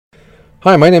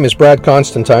Hi, my name is Brad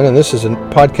Constantine, and this is a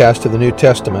podcast of the New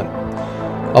Testament.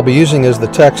 I'll be using as the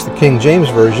text the King James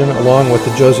Version along with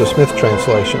the Joseph Smith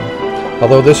translation.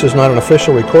 Although this is not an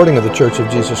official recording of the Church of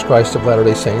Jesus Christ of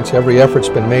Latter-day Saints, every effort's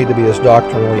been made to be as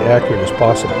doctrinally accurate as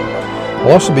possible.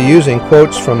 I'll also be using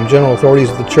quotes from general authorities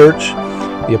of the Church,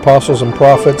 the apostles and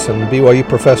prophets, and BYU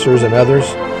professors and others,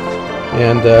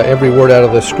 and every word out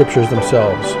of the Scriptures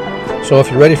themselves. So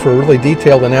if you're ready for a really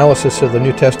detailed analysis of the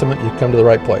New Testament, you've come to the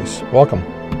right place. Welcome.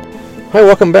 Hi,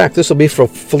 welcome back. This will be from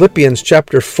Philippians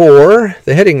chapter 4.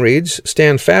 The heading reads,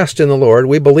 Stand fast in the Lord.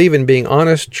 We believe in being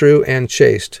honest, true, and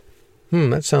chaste.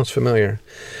 That sounds familiar.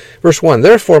 Verse 1,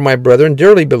 Therefore, my brethren,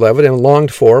 dearly beloved and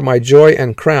longed for, my joy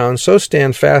and crown, so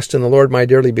stand fast in the Lord, my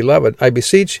dearly beloved. I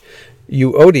beseech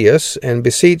Euodias and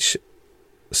beseech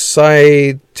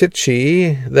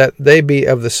Syntyche, that they be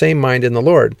of the same mind in the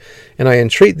Lord. And I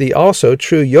entreat thee also,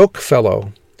 true yoke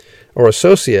fellow, or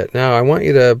associate. Now, I want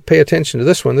you to pay attention to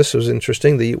this one. This was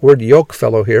interesting, the word yoke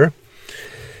fellow here.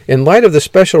 In light of the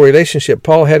special relationship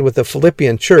Paul had with the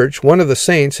Philippian church, one of the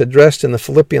saints addressed in the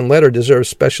Philippian letter deserves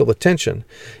special attention.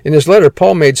 In his letter,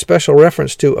 Paul made special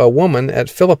reference to a woman at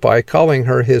Philippi, calling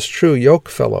her his true yoke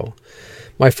fellow.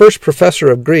 My first professor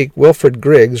of Greek, Wilfred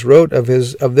Griggs, wrote of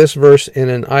this verse in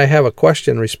an I have a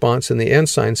question response in the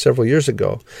Ensign several years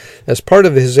ago. As part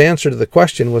of his answer to the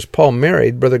question, was Paul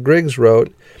married? Brother Griggs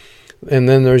wrote, and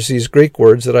then there's these Greek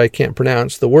words that I can't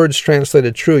pronounce. The words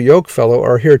translated true yoke fellow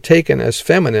are here taken as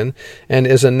feminine and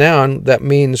is a noun that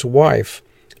means wife.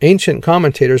 Ancient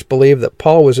commentators believe that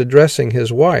Paul was addressing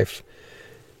his wife.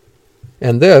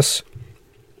 And this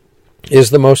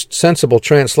is the most sensible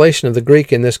translation of the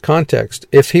Greek in this context.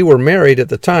 If he were married at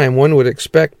the time, one would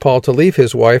expect Paul to leave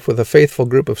his wife with a faithful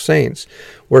group of saints,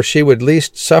 where she would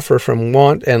least suffer from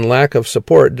want and lack of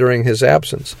support during his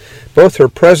absence. Both her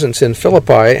presence in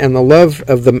Philippi and the love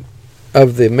of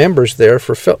the members there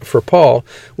for Paul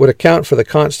would account for the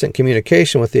constant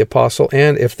communication with the apostle,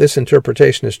 and if this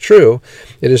interpretation is true,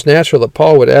 it is natural that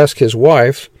Paul would ask his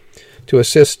wife to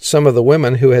assist some of the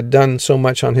women who had done so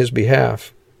much on his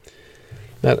behalf.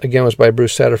 That, again, was by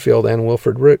Bruce Satterfield and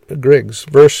Wilfred Griggs.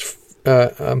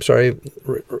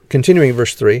 Continuing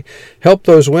verse 3, Help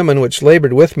those women which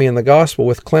labored with me in the gospel,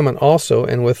 with Clement also,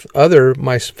 and with other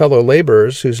my fellow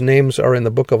laborers, whose names are in the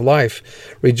book of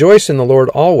life. Rejoice in the Lord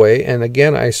always, and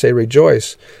again I say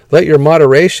rejoice. Let your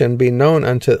moderation be known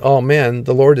unto all men.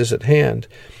 The Lord is at hand.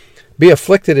 Be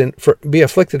afflicted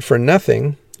for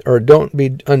nothing, or don't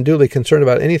be unduly concerned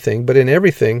about anything, but in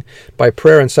everything, by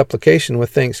prayer and supplication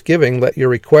with thanksgiving, let your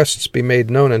requests be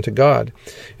made known unto God.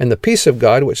 And the peace of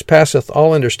God, which passeth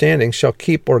all understanding, shall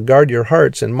keep or guard your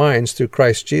hearts and minds through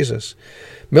Christ Jesus.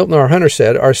 Milton R. Hunter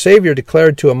said, Our Savior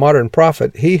declared to a modern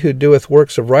prophet, He who doeth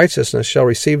works of righteousness shall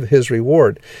receive his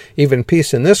reward, even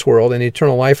peace in this world and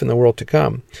eternal life in the world to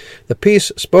come. The peace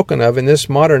spoken of in this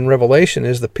modern revelation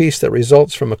is the peace that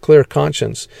results from a clear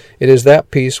conscience. It is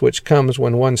that peace which comes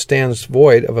when one stands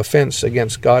void of offense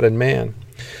against God and man.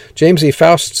 James E.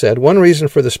 Faust said, One reason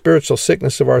for the spiritual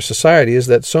sickness of our society is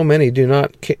that so many do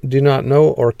not know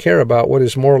or care about what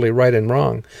is morally right and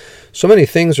wrong. So many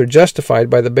things are justified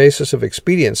by the basis of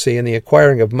expediency and the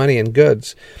acquiring of money and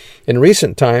goods. In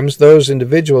recent times, those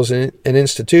individuals and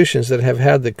institutions that have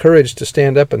had the courage to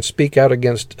stand up and speak out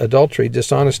against adultery,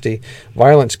 dishonesty,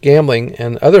 violence, gambling,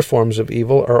 and other forms of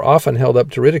evil are often held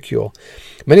up to ridicule.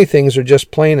 Many things are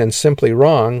just plain and simply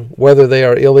wrong, whether they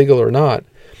are illegal or not.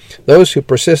 Those who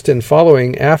persist in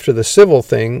following after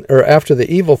the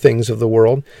evil things of the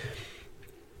world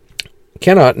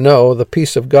cannot know the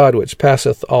peace of God which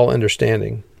passeth all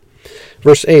understanding.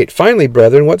 Verse 8, Finally,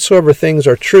 brethren, whatsoever things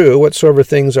are true, whatsoever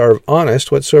things are honest,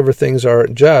 whatsoever things are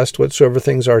just, whatsoever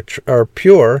things are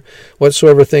pure,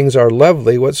 whatsoever things are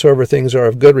lovely, whatsoever things are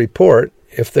of good report,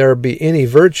 if there be any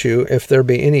virtue, if there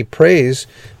be any praise,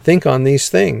 think on these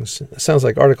things. It sounds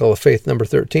like Article of Faith number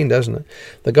 13, doesn't it?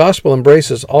 The gospel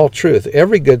embraces all truth.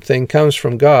 Every good thing comes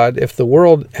from God. If the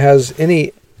world has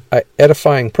any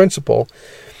edifying principle,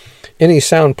 any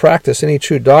sound practice, any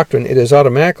true doctrine, it is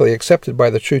automatically accepted by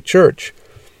the true church.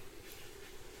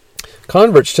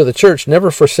 Converts to the church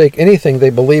never forsake anything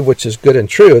they believe which is good and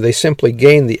true. They simply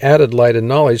gain the added light and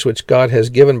knowledge which God has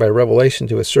given by revelation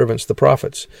to his servants, the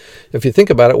prophets. If you think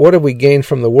about it, what have we gained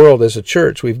from the world as a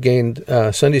church? We've gained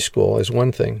Sunday school as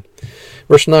one thing.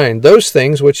 Verse 9, Those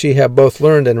things which ye have both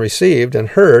learned and received and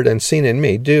heard and seen in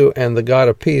me, do, and the God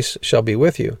of peace shall be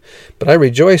with you. But I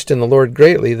rejoiced in the Lord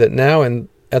greatly that now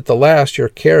at the last your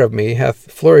care of me hath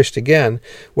flourished again,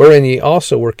 wherein ye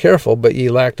also were careful, but ye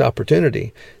lacked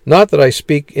opportunity. Not that I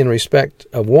speak in respect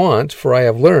of want, for I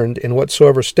have learned in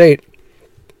whatsoever state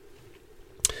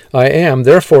I am,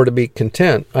 therefore, to be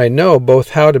content. I know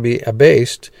both how to be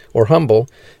abased, or humble,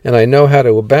 and I know how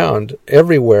to abound.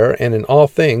 Everywhere and in all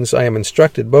things I am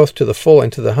instructed both to the full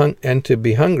and to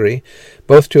be hungry,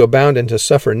 both to abound and to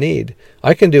suffer need.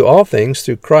 I can do all things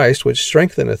through Christ, which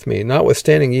strengtheneth me.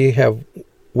 Notwithstanding ye have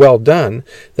well done,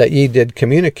 that ye did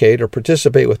communicate or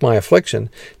participate with my affliction.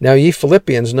 Now ye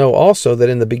Philippians know also that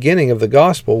in the beginning of the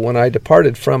gospel, when I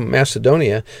departed from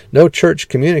Macedonia, no church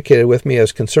communicated with me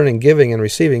as concerning giving and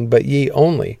receiving, but ye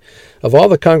only. Of all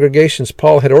the congregations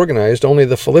Paul had organized, only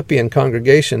the Philippian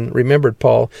congregation remembered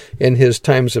Paul in his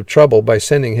times of trouble by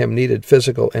sending him needed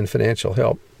physical and financial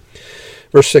help.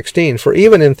 Verse 16, For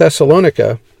even in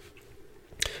Thessalonica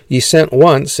ye sent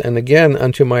once and again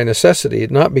unto my necessity,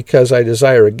 not because I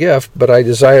desire a gift, but I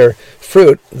desire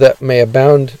fruit that may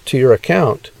abound to your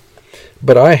account.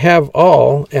 But I have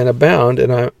all and abound,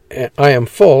 and I am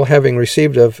full, having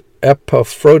received of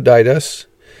Epaphroditus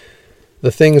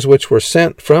the things which were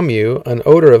sent from you, an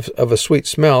odor of a sweet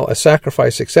smell, a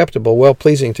sacrifice acceptable,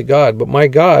 well-pleasing to God. But my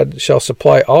God shall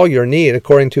supply all your need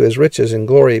according to his riches in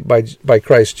glory by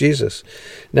Christ Jesus.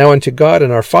 Now unto God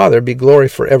and our Father be glory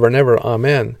forever and ever.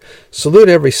 Amen. Salute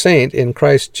every saint in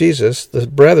Christ Jesus. The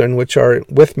brethren which are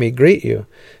with me greet you,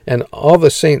 and all the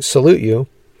saints salute you,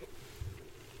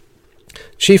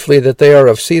 chiefly that they are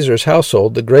of Caesar's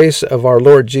household. The grace of our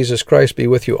Lord Jesus Christ be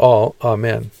with you all.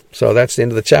 Amen. So that's the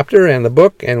end of the chapter and the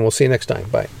book, and we'll see you next time.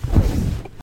 Bye.